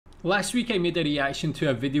Last week I made a reaction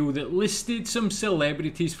to a video that listed some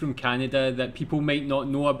celebrities from Canada that people might not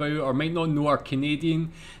know about or might not know are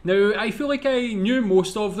Canadian. Now I feel like I knew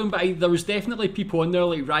most of them, but there was definitely people on there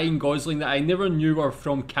like Ryan Gosling that I never knew were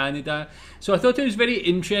from Canada. So I thought it was very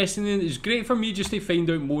interesting and it was great for me just to find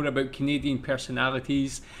out more about Canadian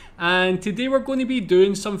personalities. And today we're going to be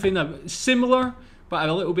doing something similar but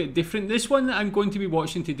a little bit different. This one that I'm going to be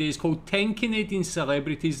watching today is called 10 Canadian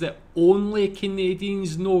Celebrities That Only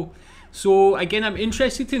Canadians Know. So again, I'm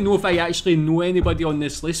interested to know if I actually know anybody on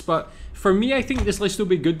this list, but for me I think this list will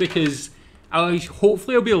be good because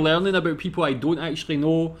hopefully I'll be learning about people I don't actually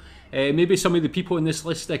know. Maybe some of the people in this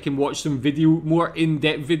list I can watch some more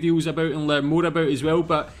in-depth videos about and learn more about as well.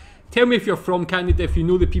 But tell me if you're from Canada, if you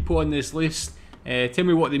know the people on this list, tell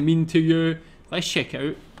me what they mean to you. Let's check it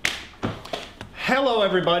out. Hello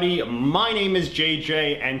everybody, my name is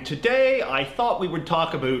JJ and today I thought we would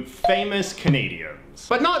talk about famous Canadians.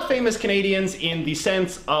 But not famous Canadians in the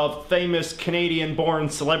sense of famous Canadian-born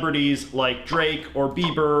celebrities like Drake or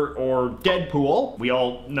Bieber or Deadpool. We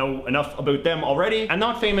all know enough about them already. And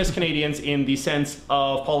not famous Canadians in the sense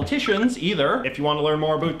of politicians either. If you want to learn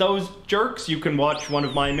more about those jerks, you can watch one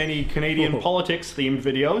of my many Canadian politics-themed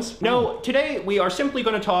videos. No, today we are simply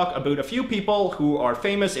going to talk about a few people who are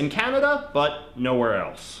famous in Canada, but nowhere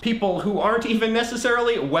else. People who aren't even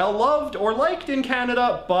necessarily well-loved or liked in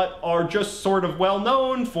Canada, but are just sort of well-known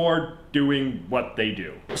for doing what they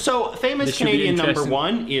do. So, famous Canadian number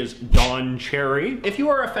one is Don Cherry. If you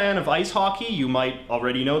are a fan of ice hockey, you might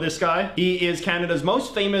already know this guy. He is Canada's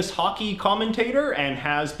most famous hockey commentator and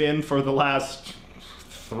has been for the last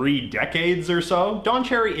 3 decades or so. Don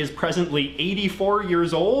Cherry is presently 84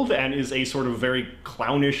 years old and is a sort of very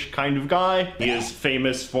clownish kind of guy. He is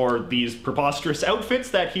famous for these preposterous outfits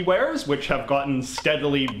that he wears, which have gotten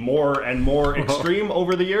steadily more and more extreme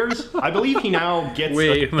over the years. I believe he now gets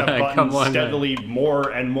steadily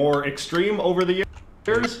more and more extreme over the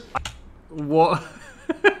years. What?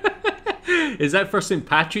 Is that for St.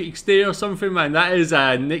 Patrick's Day or something, man? That is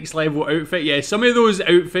a next level outfit. Yeah, some of those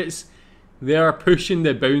outfits, they are pushing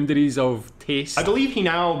the boundaries of taste. I believe he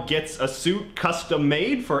now gets a suit custom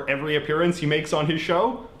made for every appearance he makes on his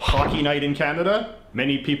show. Hockey Night in Canada.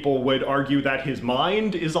 Many people would argue that his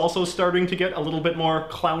mind is also starting to get a little bit more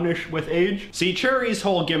clownish with age. See, Cherry's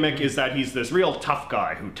whole gimmick is that he's this real tough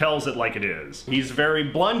guy who tells it like it is. He's very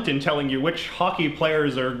blunt in telling you which hockey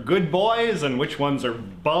players are good boys and which ones are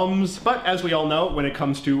bums. But as we all know, when it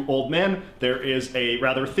comes to old men, there is a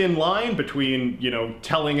rather thin line between, you know,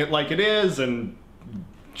 telling it like it is and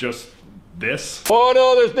just this. Oh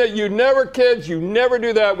no, you never, kids, you never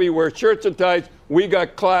do that. We wear shirts and ties. We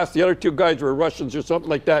got class. The other 2 guys were Russians or something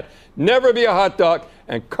like that. Never be a hot dog,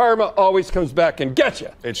 and karma always comes back and gets you.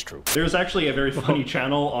 It's true. There's actually a very funny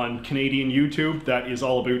channel on Canadian YouTube that is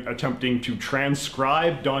all about attempting to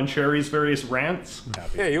transcribe Don Cherry's various rants.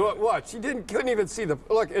 Hey, watch. He couldn't even see the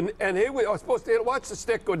look, and he was supposed to watch the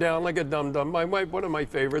stick go down like a dum-dum. One of my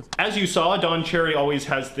favorites. As you saw, Don Cherry always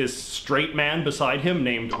has this straight man beside him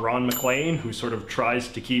named Ron McLean, who sort of tries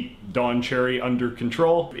to keep Don Cherry under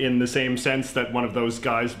control in the same sense that one of those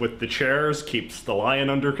guys with the chairs keeps the lion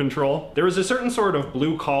under control. There is a certain sort of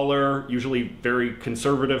blue-collar, usually very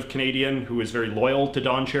conservative Canadian who is very loyal to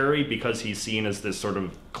Don Cherry because he's seen as this sort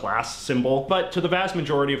of class symbol. But to the vast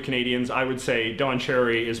majority of Canadians, I would say Don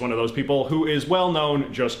Cherry is one of those people who is well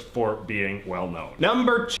known just for being well known.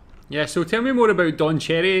 Number 2. Yeah, so tell me more about Don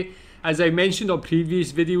Cherry. As I mentioned on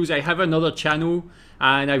previous videos, I have another channel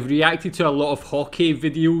and I've reacted to a lot of hockey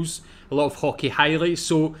videos, a lot of hockey highlights,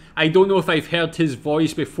 so I don't know if I've heard his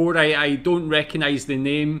voice before. I don't recognize the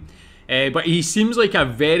name, but he seems like a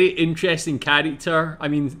very interesting character. I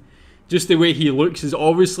mean, just the way he looks is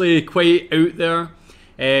obviously quite out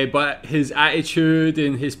there, but his attitude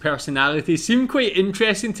and his personality seem quite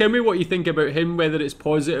interesting. Tell me what you think about him, whether it's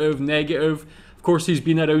positive, negative. Of course, he's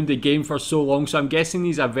been around the game for so long, so I'm guessing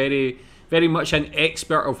he's a very much an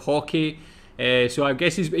expert of hockey. So I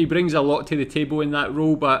guess he brings a lot to the table in that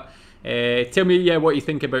role, but tell me, yeah, what you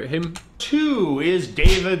think about him. 2 is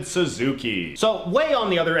David Suzuki. So way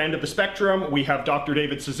on the other end of the spectrum, we have Dr.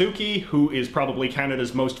 David Suzuki, who is probably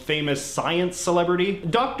Canada's most famous science celebrity.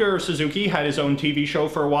 Dr. Suzuki had his own TV show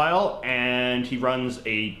for a while, and he runs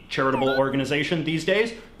a charitable organization these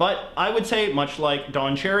days. But I would say, much like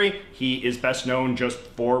Don Cherry, he is best known just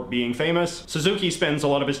for being famous. Suzuki spends a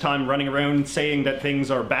lot of his time running around saying that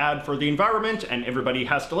things are bad for the environment, and everybody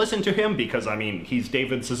has to listen to him because, I mean, he's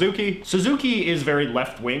David Suzuki. Suzuki is very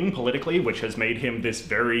left-wing politically, which has made him this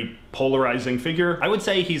very polarizing figure. I would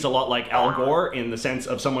say he's a lot like Al Gore in the sense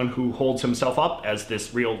of someone who holds himself up as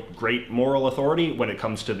this real great moral authority when it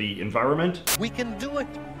comes to the environment. We can do it.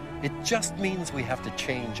 It just means we have to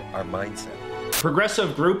change our mindset.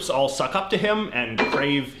 Progressive groups all suck up to him and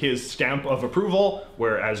crave his stamp of approval,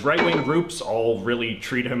 whereas right-wing groups all really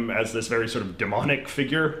treat him as this very sort of demonic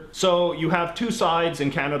figure. So you have two sides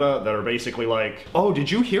in Canada that are basically like, oh,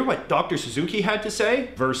 did you hear what Dr. Suzuki had to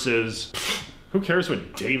say? Versus, who cares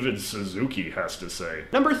what David Suzuki has to say?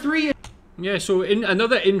 Number 3. Yeah, so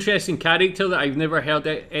another interesting character that I've never heard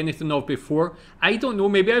anything of before. I don't know,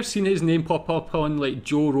 maybe I've seen his name pop up on like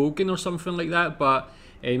Joe Rogan or something like that, but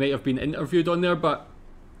he might have been interviewed on there. But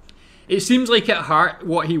it seems like at heart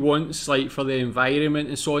what he wants, like for the environment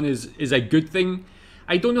and so on, is a good thing.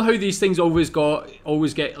 I don't know how these things always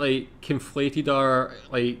get like conflated or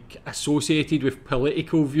like associated with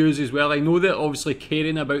political views as well. I know that obviously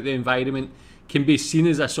caring about the environment can be seen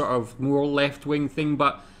as a sort of more left-wing thing,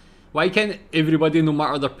 but why can't everybody, no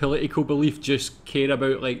matter their political belief, just care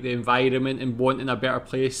about like the environment and wanting a better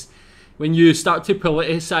place? When you start to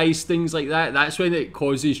politicize things like that, that's when it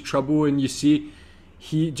causes trouble. And you see,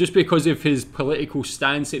 he just because of his political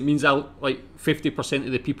stance, it means that like 50%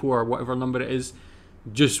 of the people, or whatever number it is,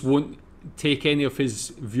 just won't take any of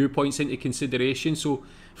his viewpoints into consideration. So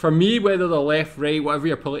for me, whether they're left, right, whatever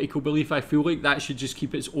your political belief, I feel like that should just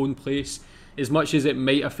keep its own place, as much as it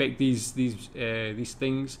might affect these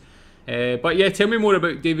things. But yeah, tell me more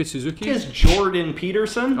about David Suzuki. Is Jordan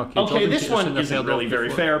Peterson. Okay, this one isn't really very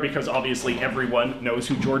fair because obviously everyone knows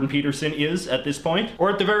who Jordan Peterson is at this point. Or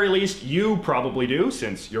at the very least, you probably do,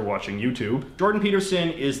 since you're watching YouTube. Jordan Peterson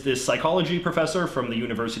is this psychology professor from the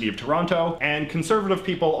University of Toronto, and conservative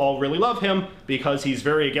people all really love him because he's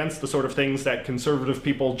very against the sort of things that conservative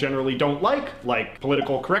people generally don't like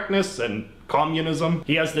political correctness and communism.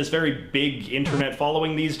 He has this very big internet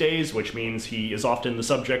following these days, which means he is often the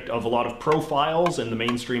subject of a lot of profiles in the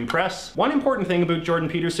mainstream press. One important thing about Jordan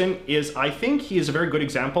Peterson is I think he is a very good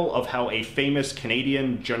example of how a famous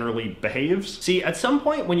Canadian generally behaves. See, at some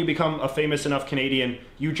point when you become a famous enough Canadian,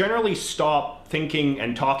 you generally stop thinking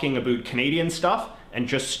and talking about Canadian stuff and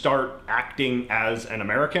just start acting as an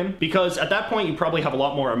American. Because at that point, you probably have a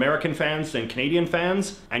lot more American fans than Canadian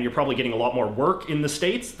fans, and you're probably getting a lot more work in the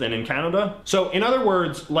States than in Canada. So in other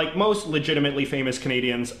words, like most legitimately famous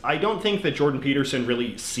Canadians, I don't think that Jordan Peterson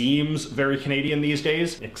really seems very Canadian these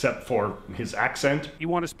days, except for his accent. You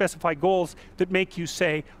want to specify goals that make you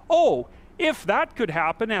say, oh, if that could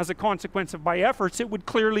happen as a consequence of my efforts, it would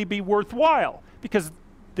clearly be worthwhile. Because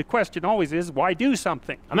the question always is, why do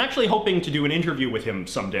something? I'm actually hoping to do an interview with him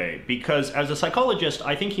someday, because as a psychologist,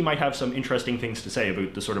 I think he might have some interesting things to say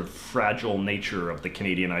about the sort of fragile nature of the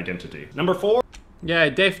Canadian identity. Number 4. Yeah,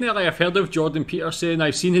 definitely. I've heard of Jordan Peterson.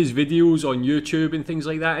 I've seen his videos on YouTube and things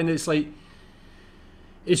like that, and it's like,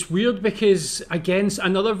 it's weird because, again, it's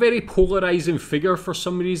another very polarizing figure for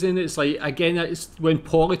some reason. It's like, again, it's when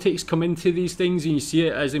politics come into these things and you see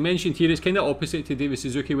it, as I mentioned here, it's kind of opposite to David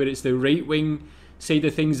Suzuki, where it's the right-wing side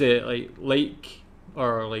of things that like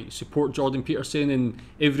support Jordan Peterson, and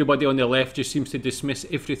everybody on the left just seems to dismiss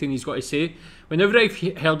everything he's got to say. Whenever I've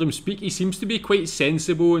heard him speak, he seems to be quite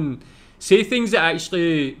sensible and say things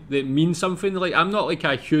that mean something. Like, I'm not like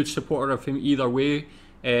a huge supporter of him either way,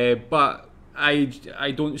 but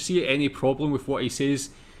I don't see any problem with what he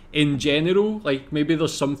says in general. Like, maybe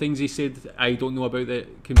there's some things he said I don't know about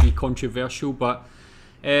that can be controversial, but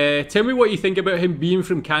tell me what you think about him being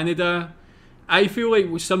from Canada. I feel like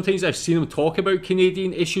sometimes I've seen him talk about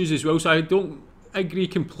Canadian issues as well, so I don't agree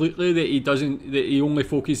completely that he only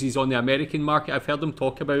focuses on the American market. I've heard him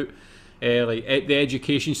talk about the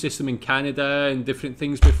education system in Canada and different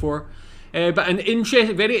things before. But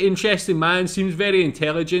very interesting man, seems very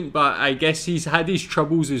intelligent, but I guess he's had his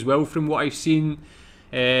troubles as well from what I've seen.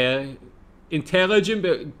 Intelligent,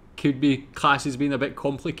 but could be classed as being a bit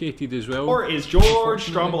complicated as well. Or is George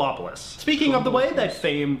Stroumboulopoulos. Speaking of the way that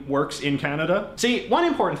fame works in Canada, see, one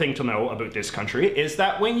important thing to know about this country is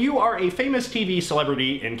that when you are a famous TV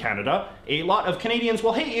celebrity in Canada, a lot of Canadians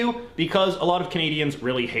will hate you because a lot of Canadians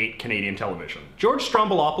really hate Canadian television. George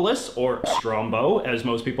Stroumboulopoulos, or Strombo as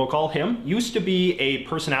most people call him, used to be a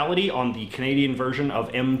personality on the Canadian version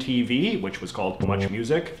of MTV, which was called Much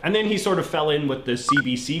Music. And then he sort of fell in with the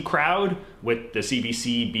CBC crowd, with the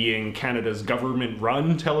CBC being Canada's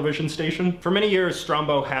government-run television station. For many years,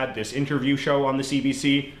 Strombo had this interview show on the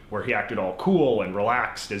CBC where he acted all cool and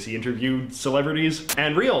relaxed as he interviewed celebrities,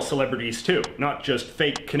 and real celebrities too, not just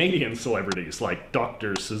fake Canadian celebrities like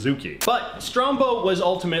Dr. Suzuki. But Strombo was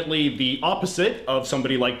ultimately the opposite of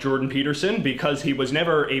somebody like Jordan Peterson because he was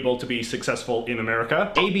never able to be successful in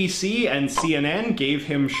America. ABC and CNN gave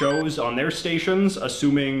him shows on their stations,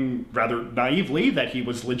 assuming rather naively that he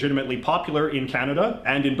was legitimately popular in Canada,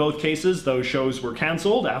 and in both cases those shows were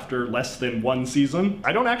cancelled after less than one season.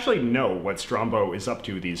 I don't actually know what Strombo is up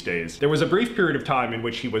to these days. There was a brief period of time in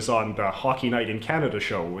which he was on the Hockey Night in Canada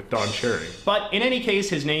show with Don Cherry. But in any case,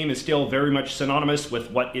 his name is still very much synonymous with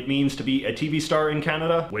what it means to be a TV star in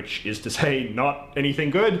Canada, which is to say not anything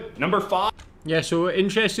good. Number 5. Yeah, so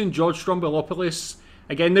interesting, George Stroumboulopoulos.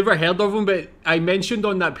 Again, never heard of him, but I mentioned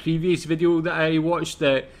on that previous video that I watched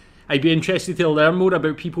that I'd be interested to learn more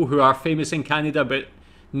about people who are famous in Canada but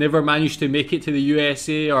never managed to make it to the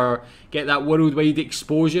USA or get that worldwide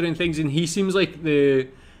exposure and things, and he seems like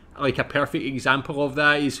a perfect example of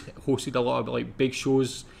that. He's hosted a lot of like big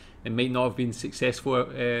shows and might not have been successful,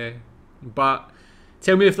 but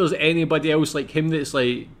tell me if there's anybody else like him that's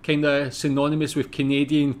like kind of synonymous with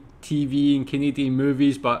Canadian TV and Canadian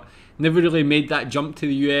movies but never really made that jump to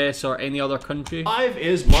the US or any other country. 5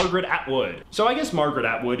 is Margaret Atwood. So I guess Margaret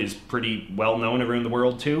Atwood is pretty well known around the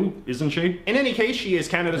world too, isn't she? In any case, she is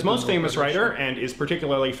Canada's most famous writer and is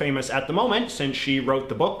particularly famous at the moment since she wrote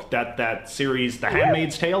the book that series The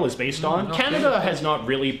Handmaid's Tale is based on. Canada has not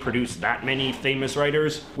really produced that many famous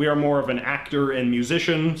writers. We are more of an actor and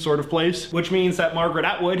musician sort of place, which means that Margaret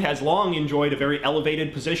Atwood has long enjoyed a very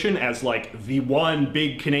elevated position as like the one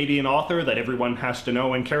big Canadian author that everyone has to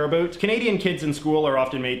know and care about. Canadian kids in school are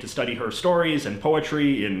often made to study her stories and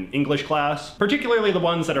poetry in English class, particularly the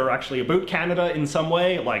ones that are actually about Canada in some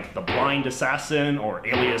way, like The Blind Assassin or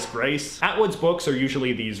Alias Grace. Atwood's books are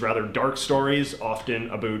usually these rather dark stories, often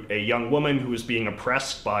about a young woman who is being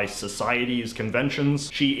oppressed by society's conventions.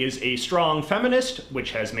 She is a strong feminist,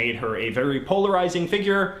 which has made her a very polarizing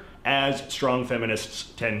figure, as strong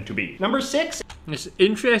feminists tend to be. Number 6. It's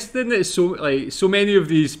interesting that so many of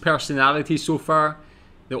these personalities so far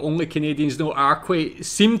that only Canadians know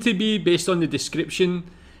seem to be, based on the description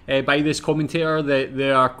by this commentator, that they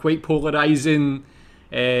are quite polarizing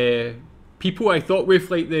people. I thought with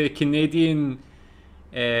like the Canadian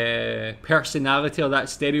personality, or that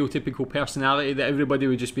stereotypical personality, that everybody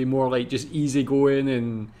would just be more like just easygoing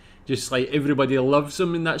and just like everybody loves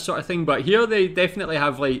them and that sort of thing. But here they definitely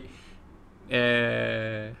have like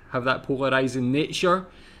have that polarizing nature.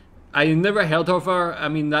 I never heard of her. I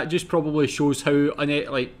mean, that just probably shows how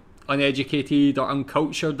uneducated or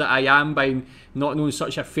uncultured that I am by not knowing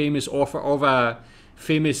such a famous author of a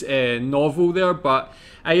famous novel there. But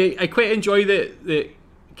I quite enjoy the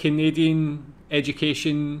Canadian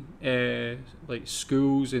education, like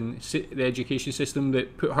schools and the education system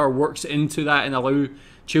that put her works into that and allow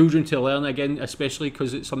children to learn again, especially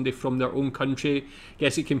because it's somebody from their own country. I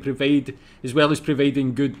guess it can provide, as well as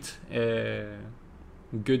providing good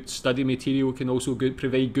study material, can also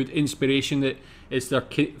provide good inspiration that it's their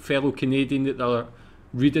fellow Canadian that they're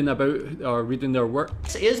reading about or reading their work.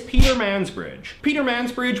 This is Peter Mansbridge. Peter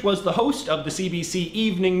Mansbridge was the host of the CBC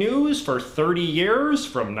Evening News for 30 years,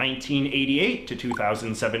 from 1988 to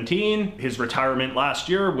 2017. His retirement last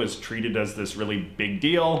year was treated as this really big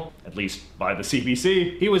deal, at least by the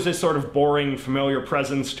CBC. He was this sort of boring, familiar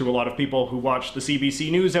presence to a lot of people who watch the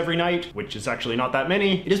CBC News every night, which is actually not that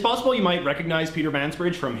many. It is possible you might recognize Peter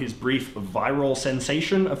Mansbridge from his brief viral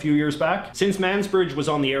sensation a few years back. Since Mansbridge was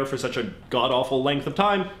on the air for such a god-awful length of time,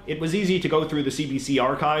 it was easy to go through the CBC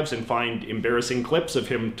archives and find embarrassing clips of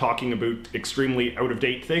him talking about extremely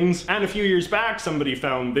out-of-date things. And a few years back, somebody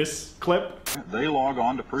found this clip. They log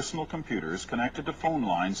on to personal computers connected to phone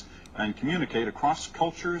lines and communicate across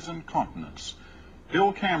cultures and continents.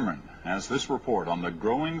 Bill Cameron has this report on the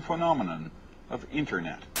growing phenomenon of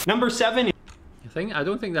internet. Number 7. I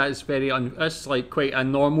don't think that's that's like quite a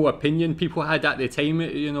normal opinion people had at the time,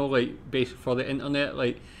 you know, like based for the internet,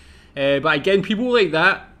 like. But again, people like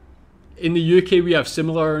that, in the UK we have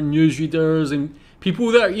similar newsreaders and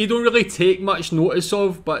people that you don't really take much notice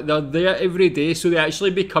of, but they're there every day, so they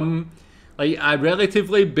actually become like a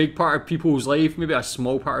relatively big part of people's life, maybe a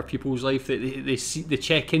small part of people's life that they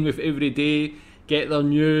check in with every day, get their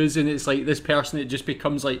news, and it's like this person, it just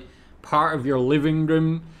becomes like part of your living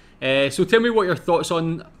room. So tell me what your thoughts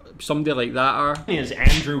on somebody like that are? Is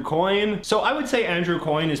Andrew Coyne. So I would say Andrew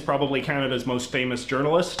Coyne is probably Canada's most famous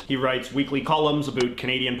journalist. He writes weekly columns about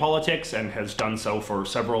Canadian politics and has done so for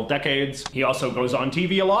several decades. He also goes on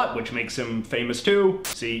TV a lot, which makes him famous too.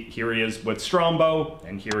 See, here he is with Strombo,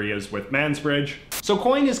 and here he is with Mansbridge. So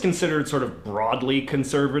Coyne is considered sort of broadly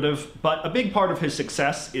conservative, but a big part of his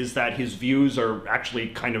success is that his views are actually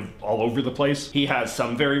kind of all over the place. He has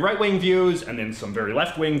some very right-wing views, and then some very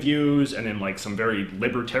left-wing views, and then like some very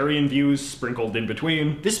libertarian views sprinkled in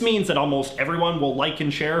between. This means that almost everyone will like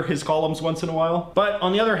and share his columns once in a while. But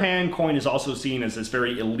on the other hand, Coyne is also seen as this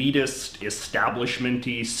very elitist,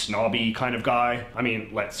 establishment-y, snobby kind of guy. I mean,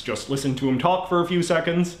 let's just listen to him talk for a few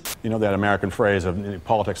seconds. You know that American phrase of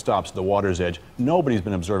politics stops at the water's edge? Nobody's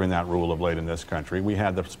been observing that rule of late in this country. We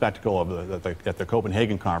had the spectacle of at the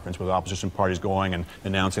Copenhagen conference with opposition parties going and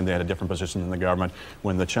announcing they had a different position in the government.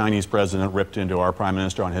 When the Chinese president ripped into our prime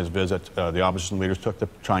minister on his visit, the opposition leaders took the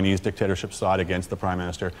Chinese dictatorship side against the prime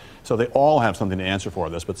minister. So they all have something to answer for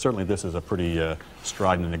this, but certainly this is a pretty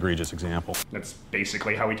strident and egregious example. That's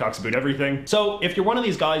basically how he talks about everything. So if you're one of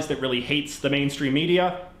these guys that really hates the mainstream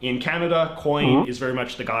media, in Canada, Coyne is very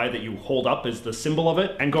much the guy that you hold up as the symbol of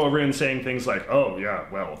it and go around saying things like, oh yeah,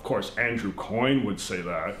 well, of course Andrew Coyne would say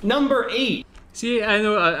that. Number 8. See, I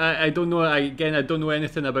know, I don't know, again, I don't know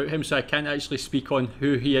anything about him, so I can't actually speak on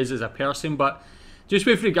who he is as a person, but just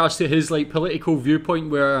with regards to his like political viewpoint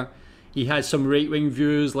where he has some right-wing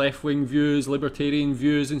views, left-wing views, libertarian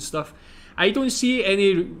views and stuff, I don't see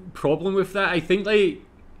any problem with that. I think like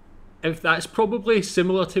if that's probably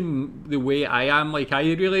similar to the way I am, like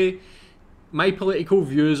my political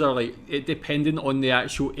views are like dependent on the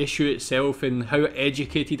actual issue itself and how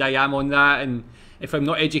educated I am on that, and if I'm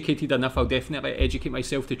not educated enough, I'll definitely educate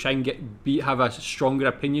myself to try and have a stronger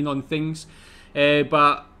opinion on things.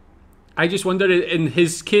 But I just wonder, in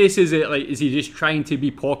his case, is he just trying to be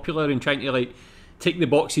popular and trying to like tick the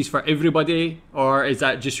boxes for everybody, or is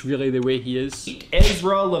that just really the way he is?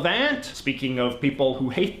 Ezra Levant. Speaking of people who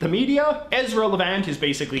hate the media, Ezra Levant is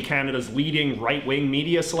basically Canada's leading right-wing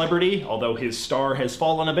media celebrity, although his star has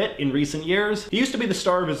fallen a bit in recent years. He used to be the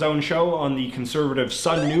star of his own show on the conservative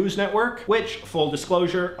Sun News Network, which, full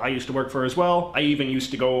disclosure, I used to work for as well. I even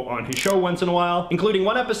used to go on his show once in a while, including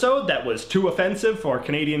one episode that was too offensive for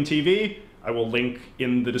Canadian TV. I will link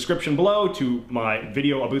in the description below to my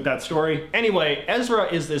video about that story. Anyway,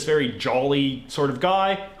 Ezra is this very jolly sort of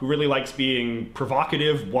guy who really likes being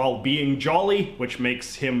provocative while being jolly, which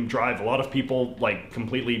makes him drive a lot of people like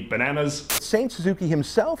completely bananas. Saint Suzuki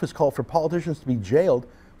himself has called for politicians to be jailed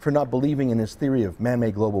for not believing in his theory of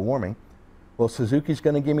man-made global warming. Well, Suzuki's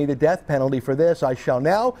going to give me the death penalty for this. I shall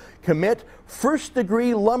now commit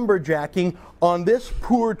first-degree lumberjacking on this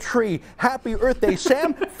poor tree. Happy Earth Day,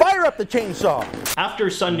 Sam. Fire up the chainsaw.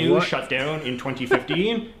 After Sun News shut down in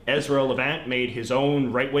 2015, Ezra Levant made his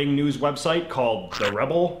own right-wing news website called The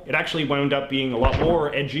Rebel. It actually wound up being a lot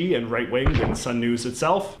more edgy and right-wing than Sun News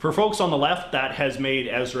itself. For folks on the left, that has made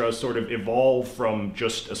Ezra sort of evolve from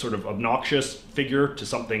just a sort of obnoxious figure to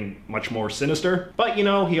something much more sinister. But you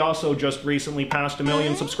know, he also just recently passed 1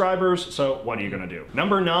 million subscribers, so what are you gonna do?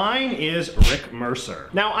 Number 9 is Rick Mercer.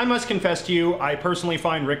 Now, I must confess to you, I personally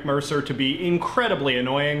find Rick Mercer to be incredibly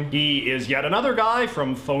annoying. He is yet another guy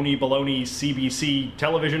from phony baloney CBC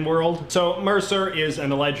television world. So Mercer is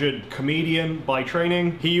an alleged comedian by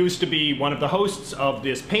training. He used to be one of the hosts of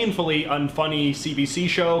this painfully unfunny CBC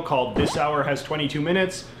show called This Hour Has 22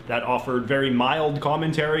 Minutes that offered very mild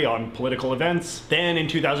commentary on political events. Then in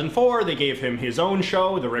 2004, they gave him his own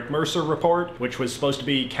show, The Rick Mercer Report, which was supposed to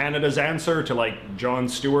be Canada's answer to like Jon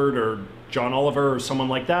Stewart or John Oliver or someone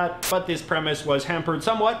like that. But this premise was hampered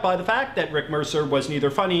somewhat by the fact that Rick Mercer was neither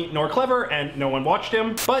funny nor clever and no one watched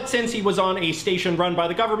him. But since he was on a station run by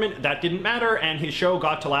the government, that didn't matter and his show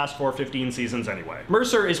got to last for 15 seasons anyway.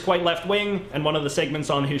 Mercer is quite left-wing, and one of the segments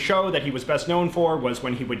on his show that he was best known for was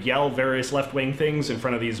when he would yell various left-wing things in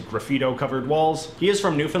front of these graffito-covered walls. He is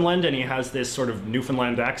from Newfoundland and he has this sort of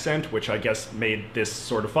Newfoundland accent, which I guess made this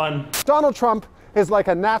sort of fun. Donald Trump is like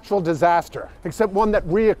a natural disaster, except one that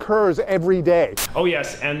reoccurs every day. Oh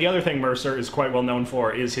yes, and the other thing Mercer is quite well known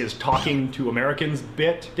for is his talking to Americans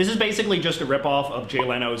bit. This is basically just a ripoff of Jay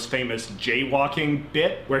Leno's famous jaywalking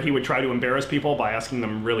bit, where he would try to embarrass people by asking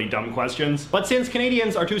them really dumb questions. But since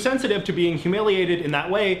Canadians are too sensitive to being humiliated in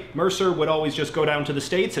that way, Mercer would always just go down to the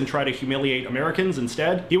States and try to humiliate Americans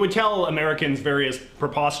instead. He would tell Americans various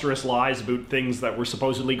preposterous lies about things that were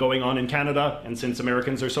supposedly going on in Canada, and since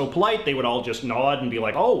Americans are so polite, they would all just nod nod and be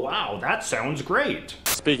like, oh wow, that sounds great.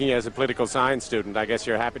 Speaking as a political science student, I guess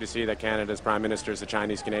you're happy to see that Canada's Prime Minister is a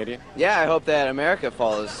Chinese Canadian? Yeah, I hope that America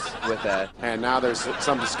follows with that. And now there's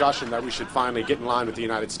some discussion that we should finally get in line with the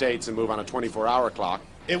United States and move on a 24-hour clock.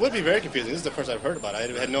 It would be very confusing. This is the first I've heard about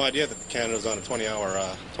it. I had no idea that Canada was on a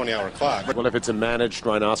 20-hour clock. Well, if it's a managed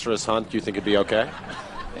rhinoceros hunt, do you think it'd be okay?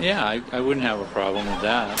 Yeah, I wouldn't have a problem with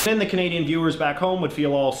that. Then the Canadian viewers back home would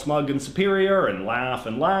feel all smug and superior and laugh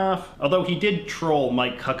and laugh. Although he did troll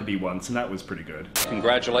Mike Huckabee once, and that was pretty good.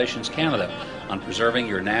 Congratulations, Canada, on preserving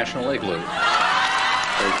your national igloo.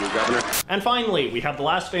 Thank you, Governor. And finally, we have the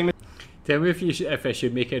last famous... Tell me if I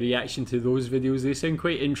should make a reaction to those videos. They sound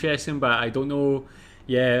quite interesting, but I don't know,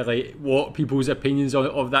 yeah, like what people's opinions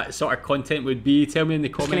of that sort of content would be. Tell me in the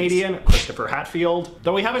comments. Canadian, Christopher Hatfield.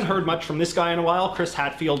 Though we haven't heard much from this guy in a while, Chris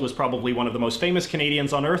Hatfield was probably one of the most famous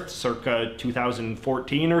Canadians on Earth circa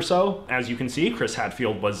 2014 or so. As you can see, Chris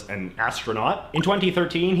Hatfield was an astronaut. In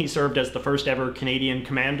 2013, he served as the first ever Canadian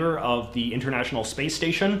commander of the International Space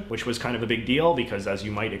Station, which was kind of a big deal because, as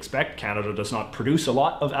you might expect, Canada does not produce a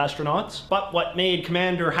lot of astronauts. But what made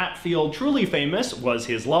Commander Hatfield truly famous was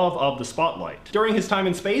his love of the spotlight. During his time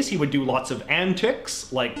in space, he would do lots of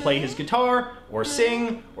antics, like play his guitar, or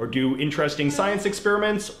sing, or do interesting science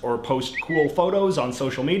experiments, or post cool photos on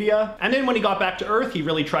social media. And then when he got back to Earth, he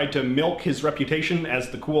really tried to milk his reputation as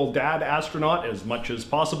the cool dad astronaut as much as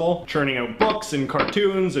possible, churning out books and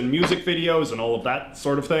cartoons and music videos and all of that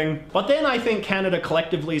sort of thing. But then I think Canada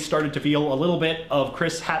collectively started to feel a little bit of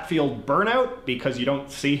Chris Hatfield burnout, because you don't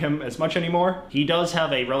see him as much anymore. He does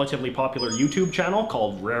have a relatively popular YouTube channel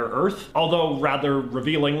called Rare Earth, although rather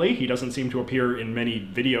revealingly, he doesn't seem to appear in many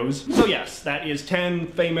videos. So yes, that is 10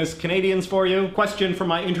 famous Canadians for you. Question for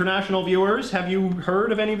my international viewers, have you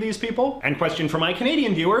heard of any of these people? And question for my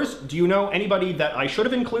Canadian viewers, do you know anybody that I should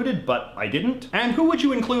have included but I didn't? And who would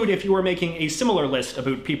you include if you were making a similar list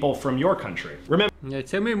about people from your country? Remember— Yeah,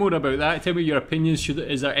 tell me more about that. Tell me your opinions.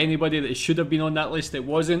 Is there anybody that should have been on that list that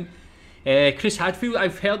wasn't? Chris Hadfield,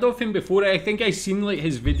 I've heard of him before. I think I've seen like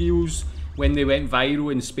his videos when they went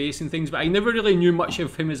viral in space and things, but I never really knew much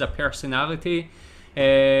of him as a personality.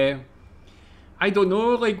 I don't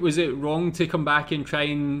know, like, was it wrong to come back and try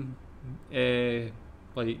and,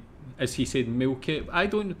 like, as he said, milk it? I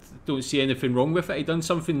don't see anything wrong with it. He done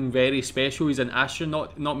something very special. He's an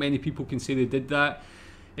astronaut. Not many people can say they did that.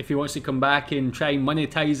 If he wants to come back and try and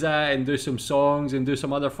monetize that and do some songs and do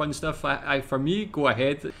some other fun stuff, for me, go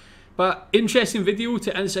ahead. But interesting video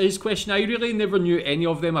to answer his question. I really never knew any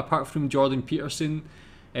of them apart from Jordan Peterson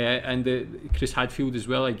and Chris Hadfield as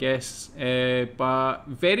well, I guess. But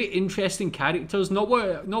very interesting characters. Not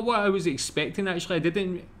what I was expecting, actually. I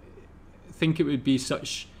didn't think it would be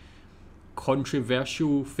such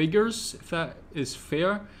controversial figures, if that is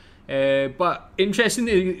fair. But interesting.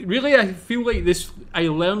 Really, I feel like I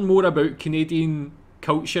learned more about Canadian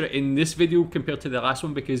culture in this video compared to the last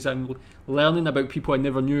one, because I'm learning about people I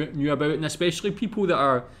never knew about, and especially people that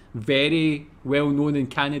are very well known in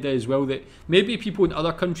Canada as well, that maybe people in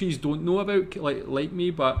other countries don't know about, like me.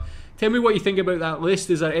 But tell me what you think about that list.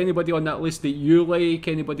 Is there anybody on that list that you like,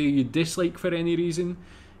 anybody you dislike for any reason?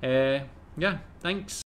 Yeah, thanks.